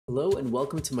Hello and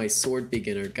welcome to my sword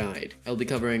beginner guide. I'll be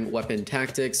covering weapon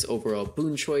tactics, overall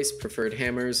boon choice, preferred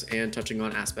hammers, and touching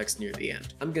on aspects near the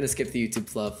end. I'm gonna skip the YouTube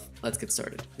fluff, let's get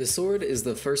started. The sword is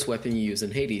the first weapon you use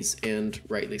in Hades, and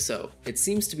rightly so. It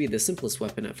seems to be the simplest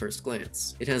weapon at first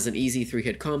glance. It has an easy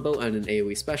 3-hit combo and an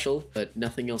AoE special, but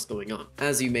nothing else going on.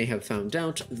 As you may have found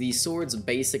out, the sword's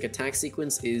basic attack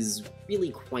sequence is really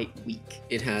quite weak.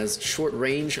 It has short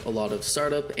range, a lot of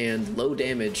startup, and low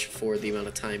damage for the amount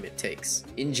of time it takes.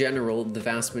 In general, the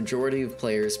vast majority of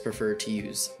players prefer to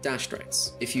use dash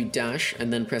strikes. If you dash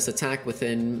and then press attack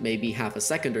within maybe half a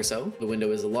second or so, the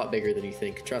window is a lot bigger than you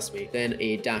think, trust me, then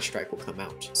a dash strike will come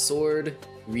out. Sword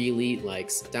really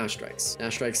likes dash strikes.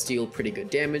 Dash strikes deal pretty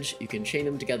good damage, you can chain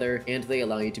them together, and they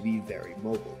allow you to be very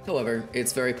mobile. However,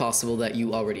 it's very possible that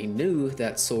you already knew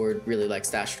that sword really likes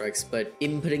dash strikes, but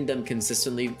inputting them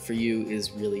consistently for you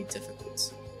is really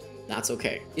difficult. That's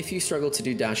okay. If you struggle to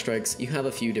do dash strikes, you have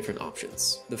a few different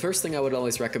options. The first thing I would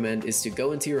always recommend is to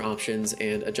go into your options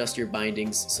and adjust your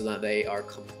bindings so that they are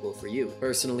comfortable for you.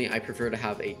 Personally, I prefer to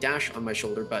have a dash on my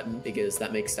shoulder button because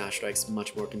that makes dash strikes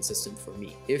much more consistent for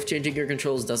me. If changing your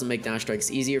controls doesn't make dash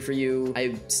strikes easier for you,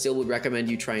 I still would recommend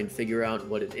you try and figure out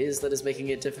what it is that is making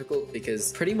it difficult,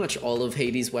 because pretty much all of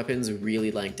Hades' weapons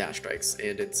really like dash strikes,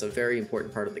 and it's a very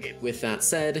important part of the game. With that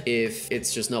said, if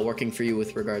it's just not working for you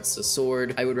with regards to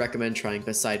sword, I would recommend trying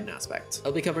Poseidon aspect.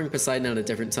 I'll be covering Poseidon at a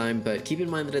different time, but keep in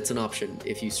mind that it's an option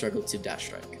if you struggle to dash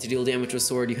strike. To deal damage with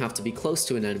sword, you have to be close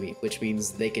to an enemy, which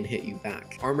means they can hit you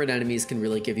back. Armored enemies can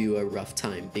really give you a rough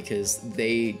time because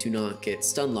they do not get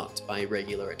stun locked by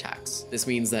regular attacks. This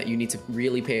means that you need to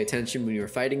really pay attention when you're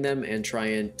fighting them and try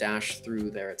and dash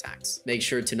through their attacks. Make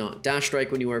sure to not dash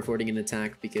strike when you are avoiding an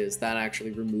attack because that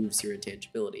actually removes your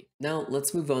intangibility. Now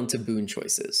let's move on to boon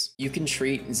choices. You can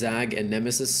treat Zag and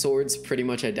Nemesis swords pretty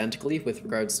much identically with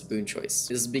regards to boon choice.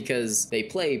 This is because they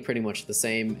play pretty much the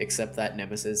same, except that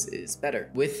Nemesis is better.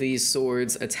 With these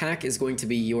swords, attack is going to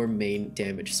be your main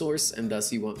damage source, and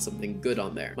thus you want something good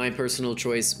on there. My personal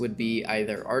choice would be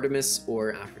either Artemis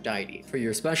or Aphrodite. For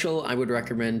your special, I would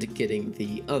recommend getting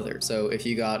the other. So if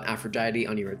you got Aphrodite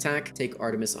on your attack, take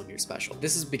Artemis on your special.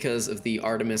 This is because of the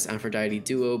Artemis-Aphrodite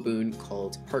duo boon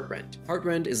called Heartrend.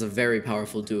 Heartrend is a very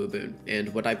powerful duo boon,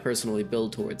 and what I personally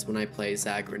build towards when I play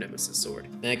Zag or Nemesis sword.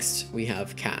 Next, we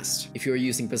have cast. If you are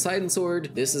using Poseidon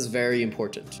sword, this is very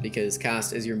important because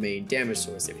cast is your main damage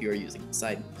source if you are using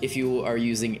Poseidon. If you are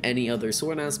using any other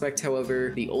sword aspect,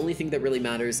 however, the only thing that really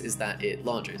matters is that it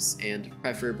launches, and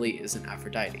preferably is an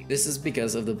Aphrodite. This is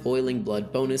because of the boiling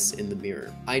blood bonus in the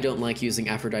mirror. I don't like using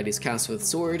Aphrodite's cast with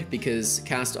sword because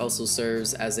cast also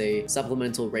serves as a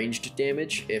supplemental ranged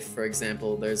damage. If, for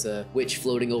example, there's a witch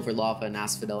floating over lava and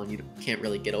asphodel and you can't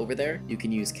really get over there, you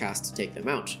can use cast to take them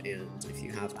out, and if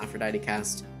you have Aphrodite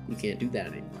cast, you can't do that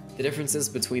anymore. The differences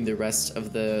between the rest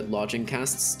of the lodging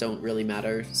casts don't really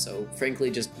matter, so frankly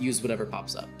just use whatever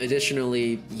pops up.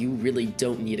 Additionally, you really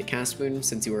don't need a cast boon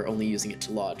since you are only using it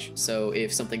to lodge, so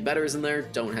if something better is in there,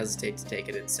 don't hesitate to take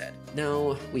it instead.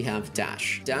 Now we have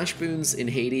dash. Dash boons in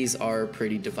Hades are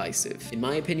pretty divisive. In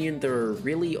my opinion, there are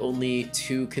really only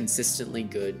two consistently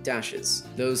good dashes.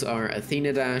 Those are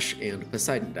Athena dash and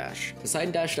Poseidon dash.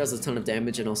 Poseidon dash does a ton of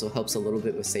damage and also helps a little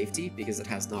bit with safety because it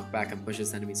has knockback and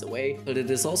pushes enemies away, but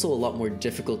it is also a lot more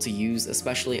difficult to use,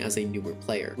 especially as a newer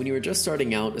player. When you are just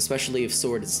starting out, especially if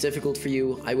sword is difficult for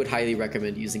you, I would highly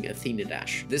recommend using Athena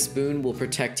dash. This boon will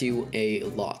protect you a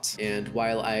lot, and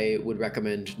while I would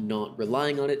recommend not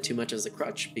relying on it too much as a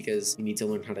crutch because you need to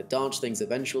learn how to dodge things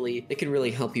eventually, it can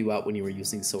really help you out when you are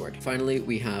using sword. Finally,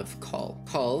 we have call.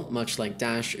 Call, much like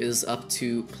dash, is up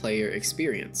to player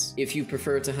experience. If you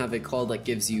prefer to have a call that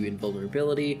gives you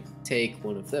invulnerability, take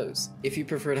one of those. If you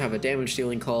prefer to have a damage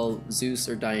dealing call, Zeus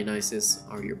or Dionysus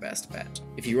are your best bet.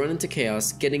 If you run into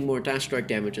chaos, getting more dash strike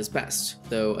damage is best,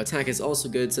 though attack is also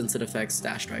good since it affects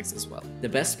dash strikes as well. The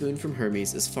best boon from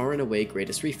Hermes is far and away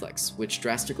greatest reflex, which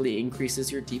drastically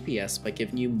increases your DPS by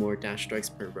giving you more dash strikes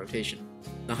per rotation.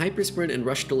 The hyper sprint and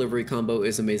rush delivery combo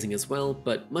is amazing as well,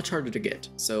 but much harder to get,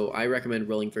 so I recommend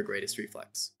rolling for greatest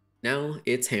reflex. Now,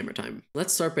 it's hammer time.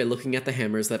 Let's start by looking at the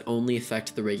hammers that only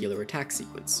affect the regular attack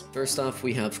sequence. First off,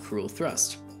 we have Cruel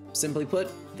Thrust. Simply put,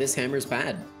 this hammer's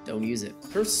bad. Don't use it.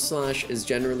 First Slash is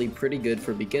generally pretty good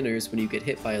for beginners when you get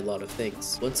hit by a lot of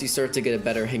things. Once you start to get a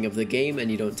better hang of the game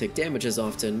and you don't take damage as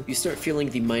often, you start feeling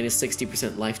the minus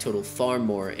 60% life total far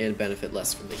more and benefit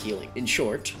less from the healing. In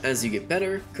short, as you get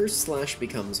better, Curse Slash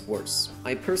becomes worse.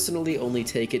 I personally only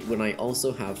take it when I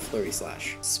also have Flurry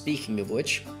Slash. Speaking of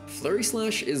which, Flurry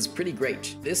Slash is pretty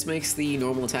great. This makes the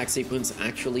normal attack sequence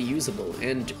actually usable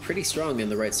and pretty strong in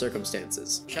the right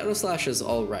circumstances. Shadow Slash is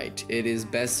alright. It is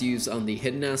better best used on the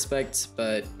hidden aspect,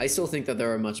 but I still think that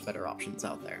there are much better options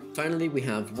out there. Finally, we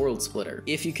have World Splitter.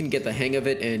 If you can get the hang of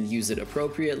it and use it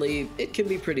appropriately, it can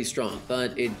be pretty strong,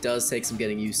 but it does take some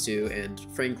getting used to, and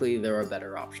frankly, there are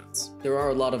better options. There are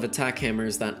a lot of attack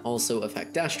hammers that also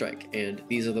affect dash strike, and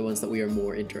these are the ones that we are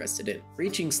more interested in.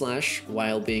 Reaching Slash,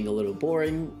 while being a little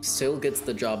boring, still gets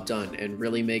the job done and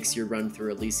really makes your run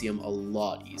through Elysium a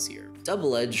lot easier.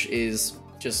 Double Edge is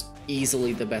just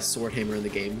easily the best sword hammer in the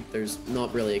game. There's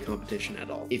not really a competition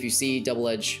at all. If you see Double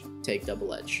Edge, take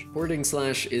Double Edge. Hoarding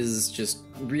Slash is just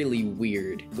really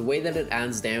weird. The way that it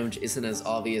adds damage isn't as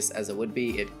obvious as it would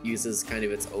be. It uses kind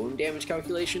of its own damage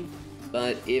calculation,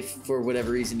 but if for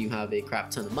whatever reason you have a crap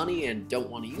ton of money and don't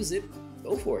want to use it,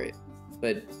 go for it.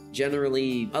 But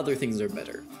generally, other things are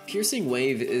better. Piercing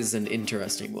Wave is an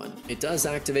interesting one. It does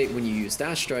activate when you use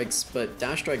dash strikes, but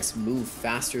dash strikes move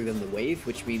faster than the wave,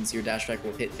 which means your dash strike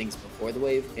will hit things before the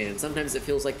wave, and sometimes it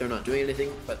feels like they're not doing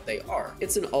anything, but they are.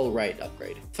 It's an alright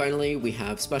upgrade. Finally, we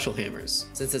have Special Hammers.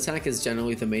 Since attack is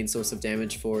generally the main source of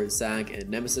damage for Zag and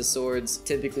Nemesis swords,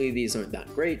 typically these aren't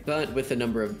that great, but with the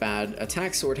number of bad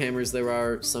attack sword hammers there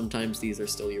are, sometimes these are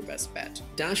still your best bet.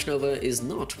 Dash Nova is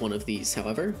not one of these,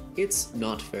 however. It's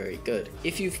not very good.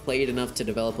 If you've played enough to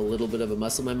develop a little bit of a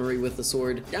muscle memory with the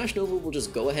sword, Dash Nova will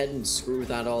just go ahead and screw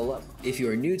that all up. If you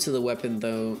are new to the weapon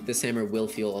though, this hammer will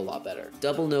feel a lot better.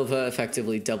 Double Nova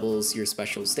effectively doubles your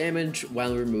special's damage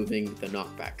while removing the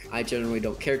knockback. I generally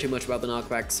don't care too much about the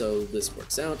knockback, so this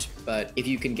works out, but if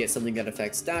you can get something that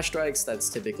affects dash strikes, that's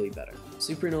typically better.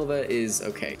 Supernova is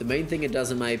okay. The main thing it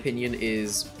does in my opinion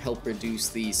is help reduce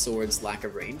the sword's lack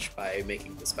of range by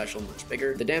making the special much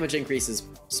bigger. The damage increase is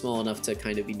small enough to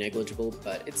kind of be negligible,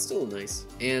 but it's still nice.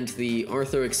 And the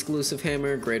Arthur exclusive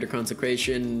hammer, Greater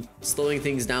Consecration, slowing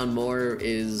things down more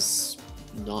is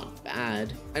not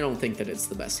bad. I don't think that it's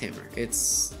the best hammer.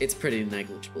 It's pretty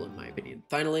negligible in my opinion.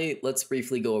 Finally, let's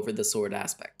briefly go over the sword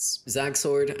aspects. Zag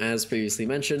Sword, as previously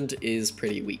mentioned, is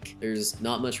pretty weak. There's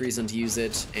not much reason to use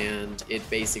it, and it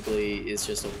basically is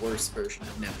just a worse version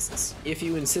of Nemesis. If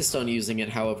you insist on using it,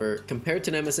 however, compared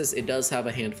to Nemesis, it does have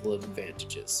a handful of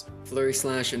advantages. Flurry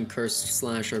Slash and Cursed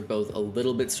Slash are both a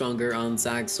little bit stronger on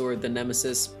Zag Sword than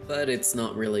Nemesis, but it's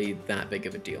not really that big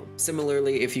of a deal.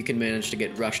 Similarly, if you can manage to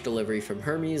get Rush Delivery from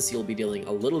Hermes, you'll be dealing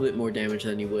a little bit more damage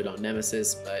than you would on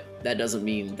Nemesis, but that doesn't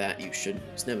mean that you shouldn't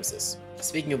use Nemesis.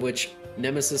 Speaking of which,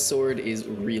 Nemesis Sword is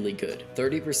really good.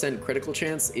 30% critical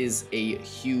chance is a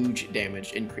huge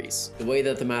damage increase. The way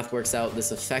that the math works out,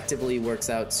 this effectively works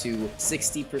out to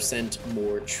 60%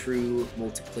 more true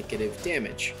multiplicative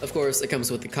damage. Of course, it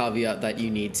comes with the caveat that you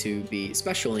need to be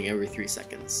specialing every 3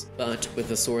 seconds. But with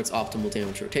the sword's optimal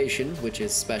damage rotation, which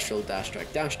is special dash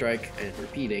strike, and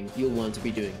repeating, you'll want to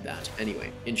be doing that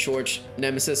anyway. In short,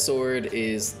 Nemesis Sword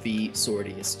is the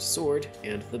swordiest sword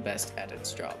and the best at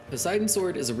its job. Poseidon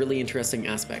Sword is a really interesting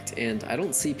aspect, and I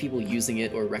don't see people using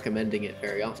it or recommending it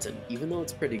very often, even though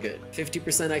it's pretty good.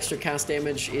 50% extra cast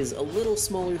damage is a little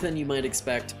smaller than you might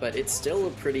expect, but it's still a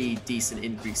pretty decent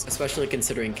increase, especially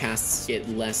considering casts get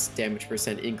less damage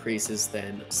percent increases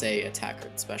than, say, attack or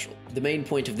special. The main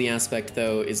point of the aspect,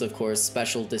 though, is of course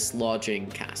special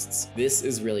dislodging casts. This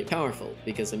is really powerful,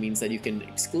 because it means that you can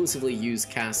exclusively use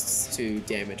casts to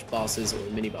damage bosses or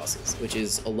mini-bosses, which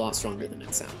is a lot stronger than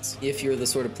it sounds. If you're the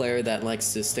sort of player that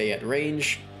likes to stay at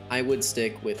range, I would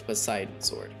stick with Poseidon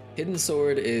Sword. Hidden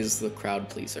Sword is the crowd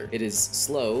pleaser. It is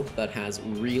slow, but has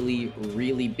really,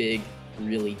 really big,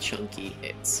 really chunky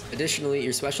hits. Additionally,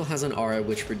 your special has an aura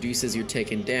which reduces your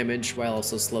taken damage while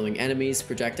also slowing enemies,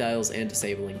 projectiles, and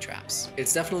disabling traps.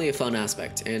 It's definitely a fun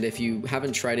aspect, and if you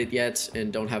haven't tried it yet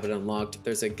and don't have it unlocked,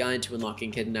 there's a guide to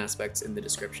unlocking hidden aspects in the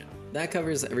description. That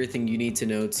covers everything you need to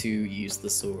know to use the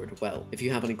sword well. If you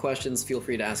have any questions, feel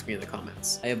free to ask me in the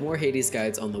comments. I have more Hades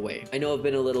guides on the way. I know I've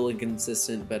been a little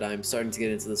inconsistent, but I'm starting to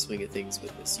get into the swing of things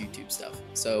with this YouTube stuff.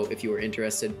 So if you are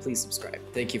interested, please subscribe.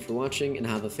 Thank you for watching and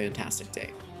have a fantastic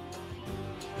day.